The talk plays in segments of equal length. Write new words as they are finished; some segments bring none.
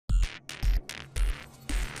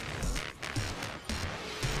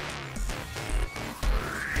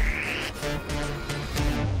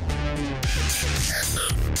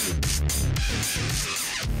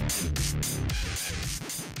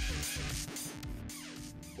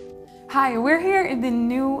Hi, we're here in the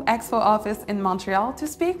new EXFO office in Montreal to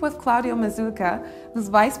speak with Claudio Mazzucca, who's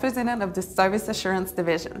Vice President of the Service Assurance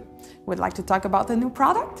Division. We'd like to talk about the new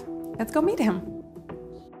product. Let's go meet him.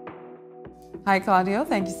 Hi, Claudio.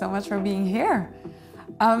 Thank you so much for being here.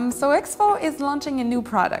 So EXFO is launching a new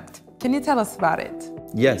product. Can you tell us about it?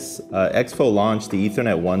 Yes, EXFO launched the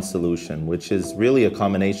Ethernet One solution, which is really a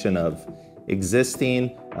combination of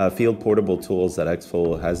existing field portable tools that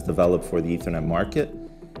EXFO has developed for the Ethernet market,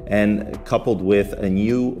 and coupled with a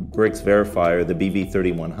new BRICS verifier, the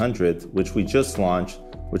BV3100, which we just launched,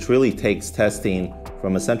 which really takes testing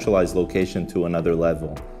from a centralized location to another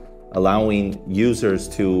level, allowing users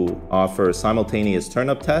to offer simultaneous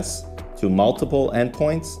turn-up tests to multiple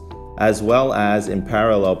endpoints, as well as in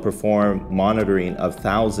parallel perform monitoring of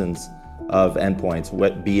thousands of endpoints,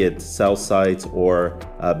 be it cell sites or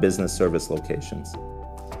business service locations.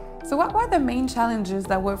 So what were the main challenges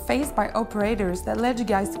that were faced by operators that led you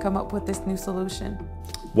guys to come up with this new solution?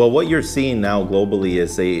 Well, what you're seeing now globally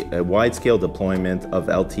is a wide-scale deployment of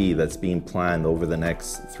LTE that's being planned over the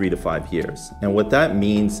next 3 to 5 years. And what that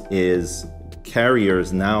means is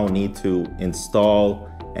carriers now need to install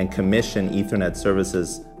and commission Ethernet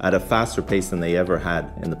services at a faster pace than they ever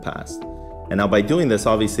had in the past. And now by doing this,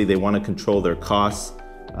 obviously they want to control their costs,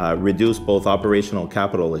 reduce both operational and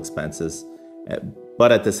capital expenses,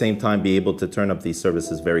 but at the same time be able to turn up these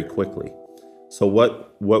services very quickly. So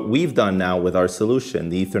what we've done now with our solution,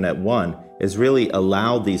 the Ethernet One, is really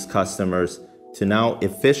allow these customers to now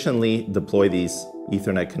efficiently deploy these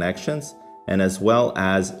Ethernet connections, and as well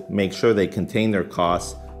as make sure they contain their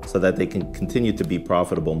costs so that they can continue to be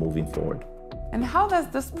profitable moving forward. And how does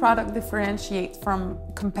this product differentiate from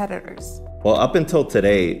competitors? Well, up until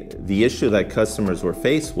today, the issue that customers were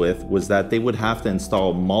faced with was that they would have to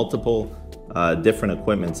install multiple different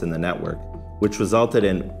equipments in the network, which resulted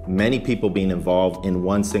in many people being involved in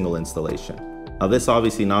one single installation. Now, this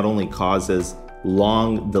obviously not only causes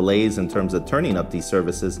long delays in terms of turning up these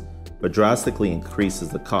services, but drastically increases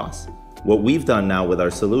the cost. What we've done now with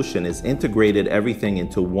our solution is integrated everything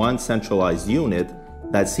into one centralized unit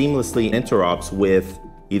that seamlessly interoperates with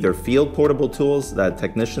either field portable tools that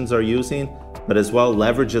technicians are using, but as well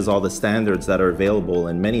leverages all the standards that are available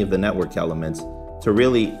in many of the network elements to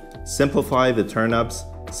really simplify the turnups,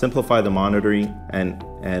 simplify the monitoring,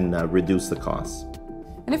 and reduce the costs.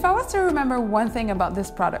 And if I was to remember one thing about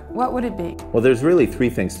this product, what would it be? Well, there's really 3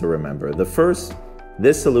 things to remember. The first,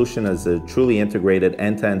 this solution is a truly integrated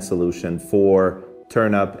end-to-end solution for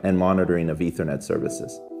turn-up and monitoring of Ethernet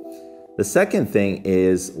services. The second thing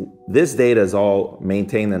is this data is all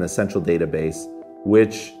maintained in a central database,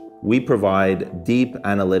 which we provide deep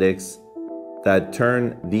analytics that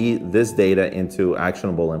turn this data into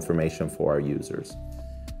actionable information for our users.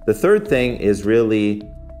 The third thing is really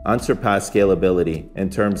unsurpassed scalability in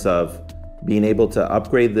terms of being able to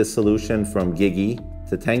upgrade this solution from gig-E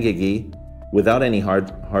to 10 gig-E without any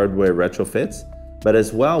hardware retrofits, but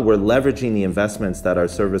as well, we're leveraging the investments that our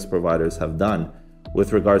service providers have done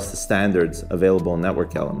with regards to standards available in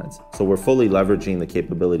network elements. So we're fully leveraging the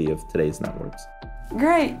capability of today's networks.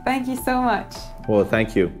 Great, thank you so much. Well,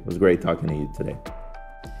 thank you. It was great talking to you today.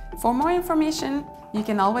 For more information, you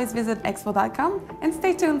can always visit exfo.com and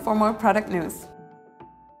stay tuned for more product news.